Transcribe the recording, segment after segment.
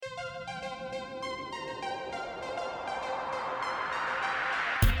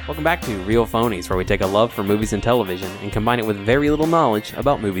Welcome back to Real Phonies, where we take a love for movies and television and combine it with very little knowledge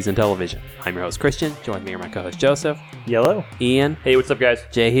about movies and television. I'm your host, Christian. Join me are my co-host, Joseph. Yellow. Ian. Hey, what's up, guys?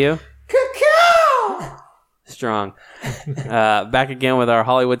 Jehu. Cacao! Strong. Back again with our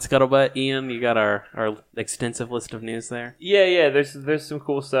Hollywood scuttlebutt. Ian, you got our extensive list of news there? Yeah. There's some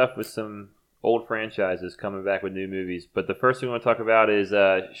cool stuff with some old franchises coming back with new movies. But the first thing we want to talk about is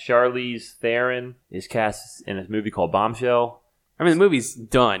Charlize Theron is cast in a movie called Bombshell. I mean, the movie's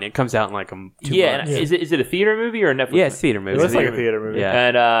done. It comes out in like 2 months. And is it a theater movie or a Netflix? Yeah, it's a theater movie. It looks like a theater movie.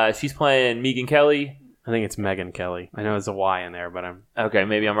 Yeah. And she's playing Megan Kelly. I think it's Megan Kelly. I know there's a Y in there, but I'm... Okay,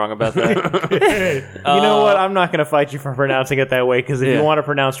 maybe I'm wrong about that. You know what? I'm not going to fight you for pronouncing it that way, because if you want to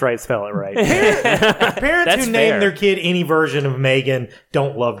pronounce right, spell it right. Parents That's who fair. name their kid any version of Megan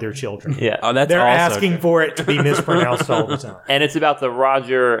don't love their children. Yeah. Oh, that's They're also asking true. for it to be mispronounced all the time. And it's about the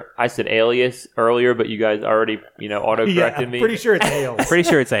Roger, I said Alias earlier, but you guys already, auto-corrected me. Pretty sure it's Hales. Pretty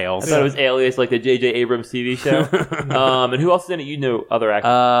sure it's Ailes. I thought it was Alias, like the J.J. Abrams TV show. And who else is in it? You know other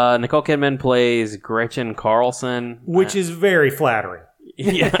actors. Nicole Kidman plays Gretchen Carlson. Which is very flattering.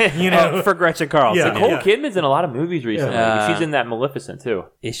 Yeah, You know? for Gretchen Carlson. Yeah. Nicole Kidman's in a lot of movies recently. Yeah. She's in that Maleficent, too.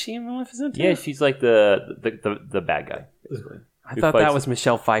 Is she in Maleficent? Yeah, she's like the bad guy, basically. I thought that was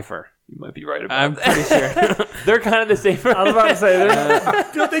Michelle Pfeiffer. You might be right about I'm that. pretty sure. They're kind of the same. I was about to say,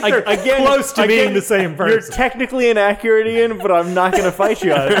 I don't think they're close to being the same person. You're technically inaccurate, Ian, but I'm not going to fight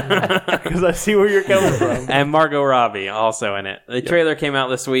you on it, because I see where you're coming from. And Margot Robbie also in it. The trailer came out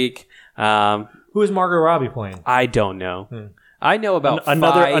this week. Who is Margot Robbie playing? I don't know. I know about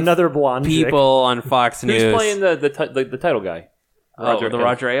Another blonde chick. people on Fox News. Who's playing the title guy?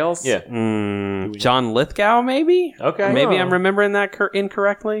 Roger Ailes? Yeah. John Lithgow, maybe? Okay. Maybe I'm remembering that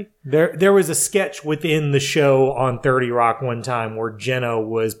incorrectly. There was a sketch within the show on 30 Rock one time where Jenna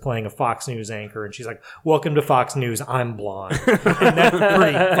was playing a Fox News anchor, and she's like, "Welcome to Fox News, I'm blonde." And that's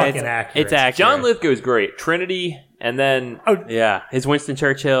pretty fucking accurate. It's accurate. John Lithgow's great. Trinity, and then... Yeah. His Winston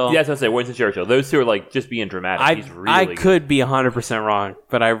Churchill. Yeah, that's what I say. Winston Churchill. Those two are like just being dramatic. He's really I good. could be 100% wrong,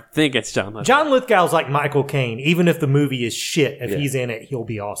 but I think it's John Lithgow. John Lithgow's like Michael Caine. Even if the movie is shit, if he's in it, he'll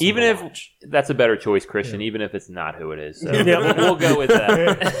be awesome. Even to if watch. that's a better choice, Christian, even if it's not who it is. So Yeah. we'll go with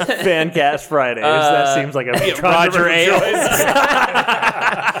that. Fancast Fridays. That seems like a Roger controversial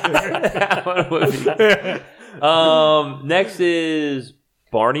Ailes. Next is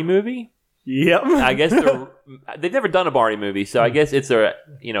Barney movie. Yep. I guess they've never done a Barney movie, so I guess it's a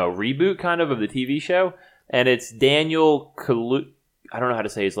reboot kind of the TV show, and it's Daniel I don't know how to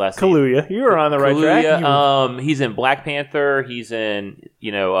say his last name. Kaluuya. You were on the right track. Kaluuya. He's in Black Panther. He's in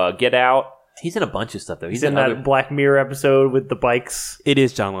Get Out. He's in a bunch of stuff though. He's in that Black Mirror episode with the bikes. It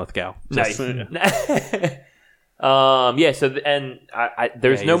is John Lithgow. Nice. Yeah. So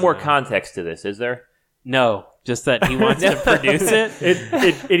there's no more context to this, is there? No, just that he wants to produce it.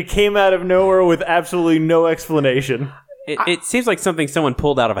 It came out of nowhere with absolutely no explanation. It seems like something someone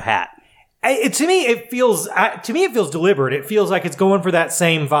pulled out of a hat. To me, it feels deliberate. It feels like it's going for that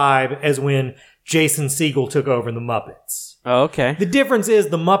same vibe as when Jason Segel took over the Muppets. Oh, okay. The difference is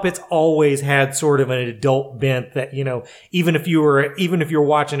the Muppets always had sort of an adult bent that, even if you're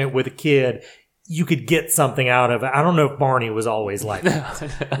watching it with a kid, you could get something out of it. I don't know if Barney was always like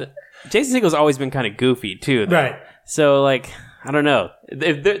that. Jason Segel's always been kind of goofy too, though. Right. So, I don't know.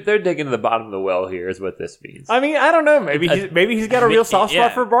 They're digging to the bottom of the well here, is what this means. I mean, I don't know. Maybe he's got a real soft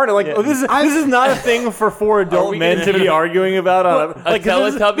spot for Barney. This is not a thing for four adult men to be arguing about. A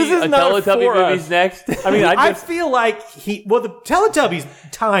Teletubby movie's next. I mean, I feel like the Teletubbies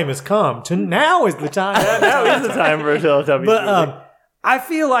time has come. Now is the time. now is the time for a Teletubbies movie. I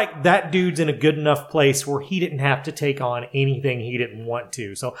feel like that dude's in a good enough place where he didn't have to take on anything he didn't want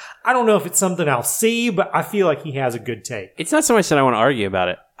to. So I don't know if it's something I'll see, but I feel like he has a good take. It's not so much that I want to argue about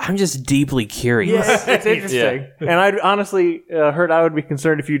it. I'm just deeply curious. Yeah, it's interesting. And I'd honestly heard I would be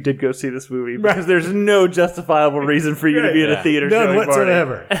concerned if you did go see this movie, because there's no justifiable reason for you to be in a theater None showing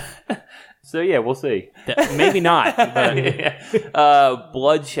whatsoever. So yeah, we'll see. Maybe not. But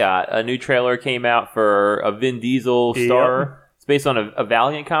Bloodshot, a new trailer came out for a Vin Diesel star. It's based on a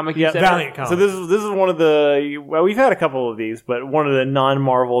Valiant comic. Yeah, Valiant comic. So this is one of the we've had a couple of these, but one of the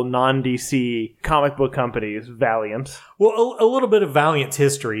non-Marvel, non-DC comic book companies, Valiant. Well, a little bit of Valiant's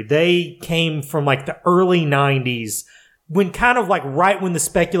history. They came from the early 90s, when kind of right when the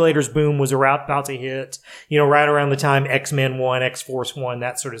speculators boom was about to hit, right around the time X-Men 1, X-Force 1,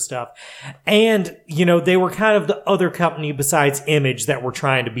 that sort of stuff. And, they were kind of the other company besides Image that were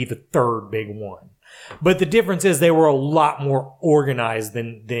trying to be the third big one. But the difference is they were a lot more organized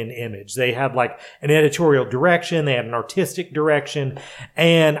than Image. They had an editorial direction. They had an artistic direction.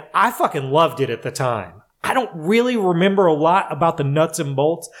 And I fucking loved it at the time. I don't really remember a lot about the nuts and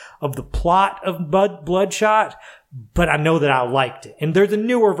bolts of the plot of Bloodshot, but I know that I liked it. And there's a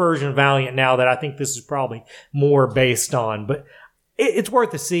newer version of Valiant now that I think this is probably more based on, but it's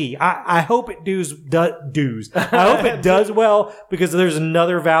worth a see. I hope it I hope it does well, because there's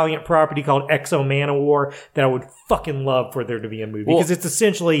another Valiant property called Exo Manowar that I would fucking love for there to be a movie, because it's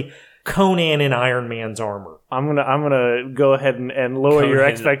essentially Conan in Iron Man's armor. I'm gonna go ahead and lower your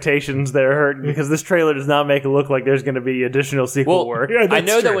expectations there, Hurt, because this trailer does not make it look like there's gonna be additional sequel work. I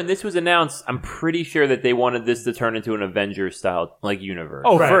know that when this was announced, I'm pretty sure that they wanted this to turn into an Avengers style universe.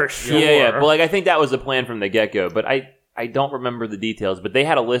 Oh, for sure. Yeah. But I think that was the plan from the get go. But I don't remember the details, but they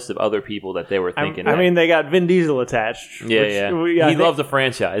had a list of other people that they were thinking. I mean, they got Vin Diesel attached. Yeah. He loves a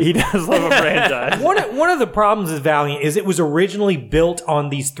franchise. He does love a franchise. One of the problems with Valiant is it was originally built on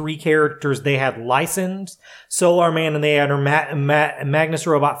these 3 characters they had licensed: Solar Man, and they had Magnus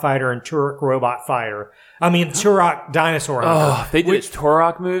Robot Fighter and Turok Robot Fighter. I mean, Turok Dinosaur Hunter. Oh, they did a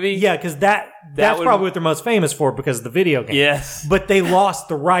Turok movie? Yeah, because that's probably what they're most famous for, because of the video game. Yes. But they lost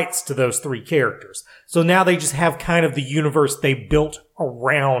the rights to those 3 characters. So now they just have kind of the universe they built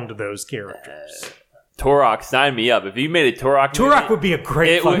around those characters. Turok, sign me up. If you made a Turok movie, Turok would be a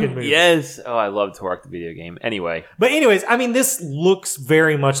great fucking movie. Yes. Oh, I love Turok, the video game. Anyway. But anyways, I mean, this looks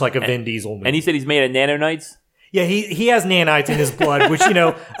very much like a Vin Diesel movie. And he said he's made of nanonites? Yeah, he has nanites in his blood, which,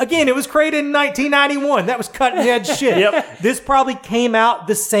 again, it was created in 1991. That was cutting-edge shit. Yep. This probably came out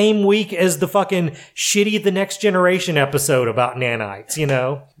the same week as the fucking shitty The Next Generation episode about nanites,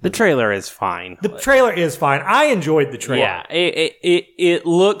 The trailer is fine. The trailer is fine. I enjoyed the trailer. Yeah, it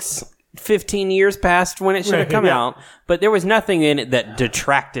looks 15 years past when it should have come out, but there was nothing in it that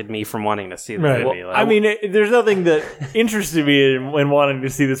detracted me from wanting to see the movie. Well, I mean, there's nothing that interested me in wanting to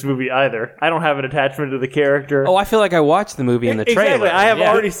see this movie either. I don't have an attachment to the character. I feel like I watched the movie in the trailer. Exactly. I have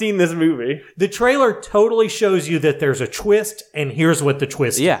already seen this movie. The trailer totally shows you that there's a twist, and here's what the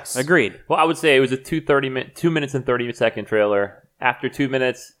twist is. Yes, agreed. Well, I would say it was a 2 minutes and 30-second trailer. After 2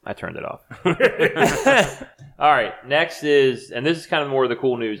 minutes, I turned it off. All right, next is, and this is kind of more of the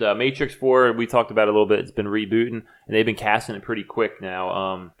cool news, Matrix 4, we talked about it a little bit, it's been rebooting, and they've been casting it pretty quick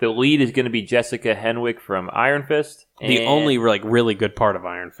now. The lead is going to be Jessica Henwick from Iron Fist. The only really good part of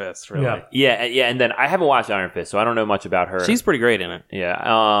Iron Fist, really. Yeah, and then I haven't watched Iron Fist, so I don't know much about her. She's pretty great in it.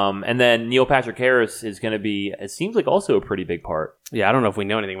 Yeah, and then Neil Patrick Harris is going to be, it seems like also a pretty big part. Yeah, I don't know if we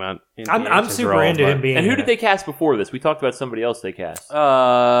know anything about I'm super into him being And who in did they cast before this? We talked about somebody else they cast. We we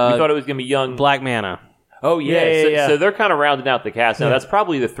thought it was going to be young. Black Mana. Oh, yeah. Yeah. So they're kind of rounding out the cast. Now, that's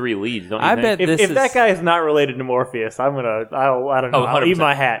probably the 3 leads, don't you I think? bet If that guy is not related to Morpheus, I don't know. I'll eat 100%.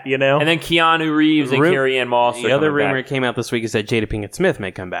 my hat, And then Keanu Reeves and Carrie Ann Moss. The other rumor that came out this week is that Jada Pinkett Smith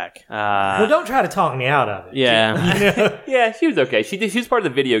may come back. Well, don't try to talk me out of it. Yeah. Yeah, she was okay. She's part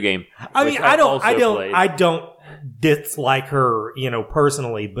of the video game. I mean, which I don't dislike her,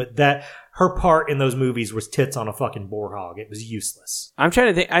 personally, but that her part in those movies was tits on a fucking boar hog. It was useless. I'm trying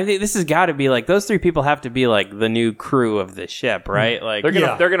to think. I think this has got to be like those 3 people have to be like the new crew of the ship, right? Like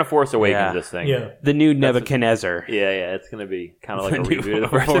They're gonna Force Awakens Yeah. this thing. Yeah. the new Nebuchadnezzar. Yeah, it's gonna be kind of like a The new reboot of the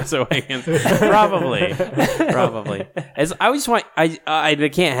first. Force Awakens. Probably. As I just want,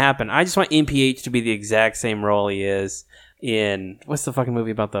 it can't happen. I just want MPH to be the exact same role he is in what's the fucking movie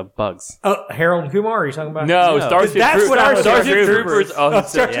about the bugs? Oh, Harold and Kumar, are you talking about? No, No. Starship That's Troopers. what I was Starship Starship Troopers. Oh,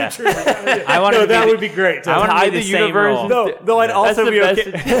 Starship Troopers. I want No, to that be would be great. I want to Hide be the the same universe. role. Though I'd also the be best.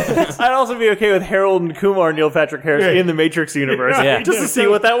 okay. I'd also be okay with Harold and Kumar and Neil Patrick Harris in the Matrix universe, Yeah. just to see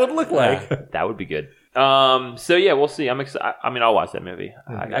what that would look like. That would be good. So yeah, we'll see. I'm excited. I mean, I'll watch that movie.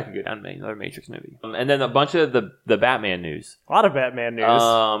 I could go down and make another Matrix movie. And then a bunch of the Batman news. A lot of Batman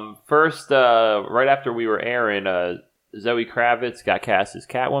news. First, right after we were airing, Zoe Kravitz got cast as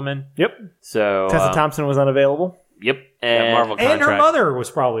Catwoman. Yep. So Tessa Thompson was unavailable. Yep. That And Marvel And her contract. mother was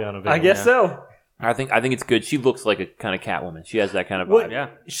probably unavailable. I guess so. I think it's good. She looks like a kind of Catwoman. She has that kind of vibe. Well, Yeah.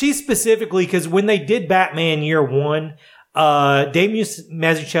 She specifically, because when they did Batman Year One, Dave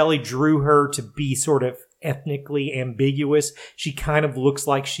Mazzucchelli drew her to be sort of ethnically ambiguous. She kind of looks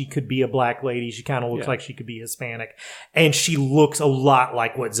like she could be a black lady. She kind of looks like she could be Hispanic. And she looks a lot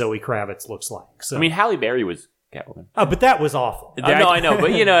like what Zoe Kravitz looks like. So, I mean, Halle Berry was Catwoman. but that was awful. I know,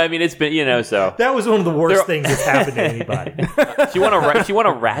 but I mean, it's been, so That was one of the worst things that's happened to anybody. she won a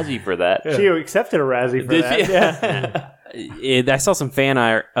Razzie for that. She accepted a Razzie for Did that. she? Yeah. I saw some fan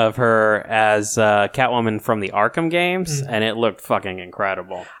art of her as Catwoman from the Arkham games, and it looked fucking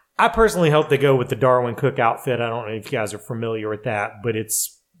incredible. I personally hope they go with the Darwin Cook outfit. I don't know if you guys are familiar with that, but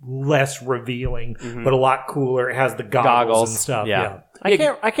it's less revealing, but a lot cooler. It has the goggles and stuff. Yeah. I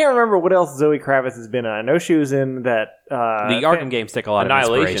can't remember what else Zoe Kravitz has been in. I know she was in that. The Arkham games take a lot of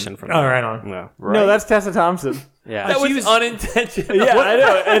Annihilation. inspiration from Oh, that. right on. Yeah. No, that's Tessa Thompson. Yeah. That was unintentional. Yeah, I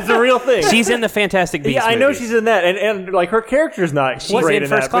know. It's a real thing. She's in the Fantastic Beasts yeah, I know movies. she's in that, and like her character's not She's great in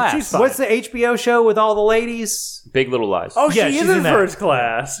First that, but Class. she's fine. What's the HBO show with all the ladies? Big Little Lies. Oh, Yeah, she she's is in in that. First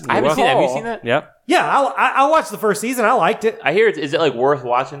Class. I haven't seen that. Have you seen that? Yep. Yeah, I watched the first season. I liked it. I hear it. Is it like worth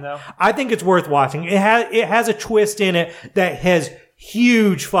watching though? I think it's worth watching. It has a twist in it that has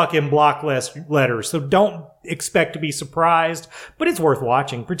huge fucking block letters. So don't expect to be surprised, but it's worth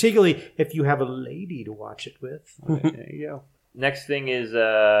watching, particularly if you have a lady to watch it with. There you go. Next thing is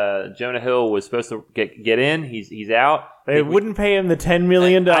Jonah Hill was supposed to get in. He's out. They wouldn't pay him the $10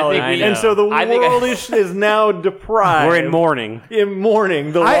 million, I know. and so the I think world is now deprived. We're in mourning. in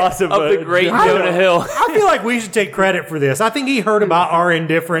mourning the loss of the great Jonah Hill. I feel like we should take credit for this. I think he heard about our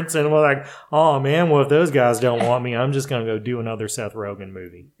indifference and was like, oh man, well, if those guys don't want me, I'm just going to go do another Seth Rogen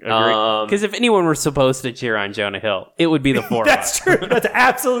movie. Because if anyone were supposed to cheer on Jonah Hill, it would be the four of That's us. true. That's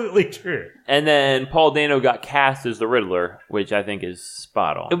absolutely true. And then Paul Dano got cast as the Riddler, which I think is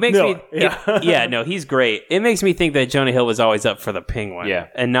spot on. It makes No, me, yeah. no, he's great. It makes me think that Jonah Hill was always up for the Penguin, Yeah.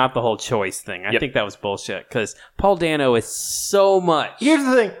 and not the whole choice thing. I Yep. think that was bullshit because Paul Dano is so much Here's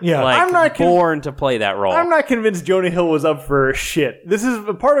the thing. Yeah. like I'm not born to play that role. I'm not convinced Jonah Hill was up for shit. This is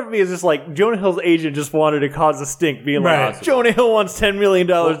a part of me is just like Jonah Hill's agent just wanted to cause a stink, being Right. like, Jonah Hill wants $10 million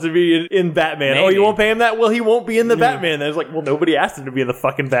to be in Batman. Oh, maybe. you won't pay him that? Well, he won't be in the Batman. Then it's like, well, nobody asked him to be in the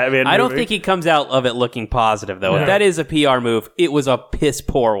fucking Batman. I don't movie. think he comes out of it looking positive though. If that is a PR move, it was a piss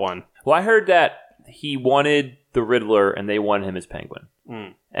poor one. Well, I heard that he wanted the Riddler and they wanted him as Penguin.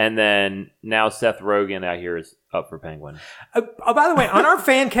 And then now Seth Rogen out here is up for Penguin. By the way, on our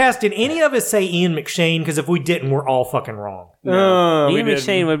fan cast, did any of us say Ian McShane? Because if we didn't, we're all fucking wrong. we Ian didn't.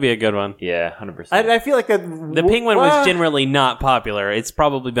 McShane would be a good one. Yeah, 100%. I feel like that. The Penguin was generally not popular. It's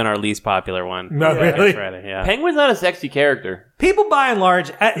probably been our least popular one. No, really? Friday, yeah. Penguin's not a sexy character. People, by and large,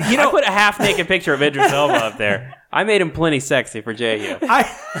 You know, I put a half-naked picture of Idris Elba up there. I made him plenty sexy for Jehu. Good.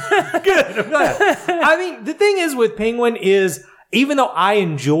 I'm glad. I mean, the thing is with Penguin is, even though I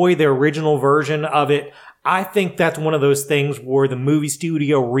enjoy the original version of it, I think that's one of those things where the movie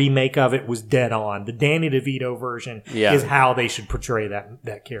studio remake of it was dead on. The Danny DeVito version is how they should portray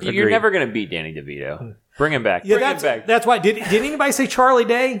that character. You're never going to beat Danny DeVito. Bring him back. Yeah, Bring him back. that's why. Did anybody say Charlie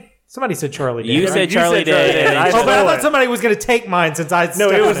Day? Somebody said Charlie Day. You right? said Charlie Day. I Oh, but I stole thought it. somebody was going to take mine since I No,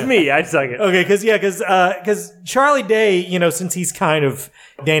 stuck it on was me. I suck it. Okay, because Charlie Day, since he's kind of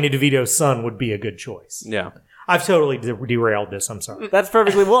Danny DeVito's son, would be a good choice. Yeah. I've totally derailed this. I'm sorry. That's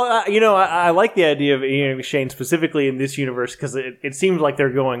perfectly well. I like the idea of Ian McShane specifically in this universe because it seems like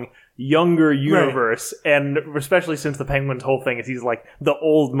they're going younger universe, and especially since the Penguin's whole thing is he's like the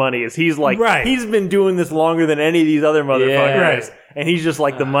old money. He's like he's been doing this longer than any of these other motherfuckers, and he's just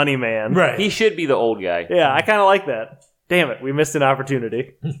like the money man. Right. He should be the old guy. Yeah, I kind of like that. Damn it, we missed an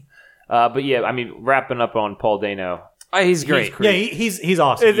opportunity. But yeah, I mean, wrapping up on Paul Dano. He's great. Yeah, he's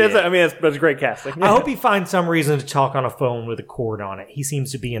awesome. It's great casting. I hope he finds some reason to talk on a phone with a cord on it. He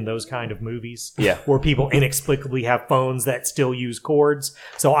seems to be in those kind of movies. Yeah. Where people inexplicably have phones that still use cords.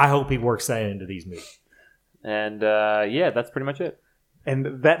 So I hope he works that into these movies. And yeah, that's pretty much it.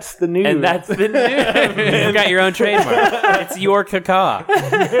 And that's the news. And that's the news. You've got your own trademark. It's your caca.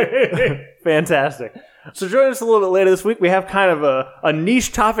 Fantastic. So join us a little bit later this week. We have kind of a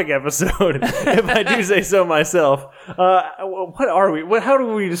niche topic episode, if I do say so myself. What are we? How do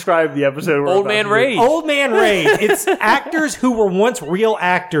we describe the episode? Old Man Rage. Old Man Rage. It's actors who were once real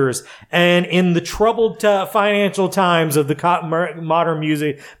actors, and in the troubled financial times of the modern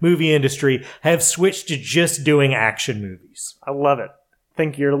movie industry, have switched to just doing action movies. I love it.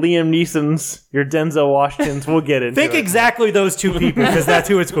 Think your Liam Neesons, your Denzel Washingtons. We'll get into Think it. exactly those two people, because that's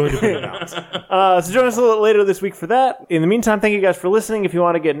who it's going to be about. So join us a little later this week for that. In the meantime, thank you guys for listening. If you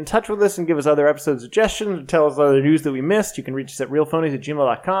want to get in touch with us and give us other episode suggestions or tell us other news that we missed, you can reach us at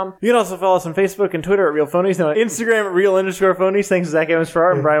realphonies@gmail.com. You can also follow us on Facebook and Twitter at realphonies and on Instagram at real_phonies. Thanks to Zach Evans for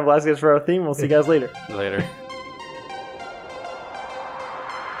art and Brian Velasquez for our theme. We'll see you guys later. Later.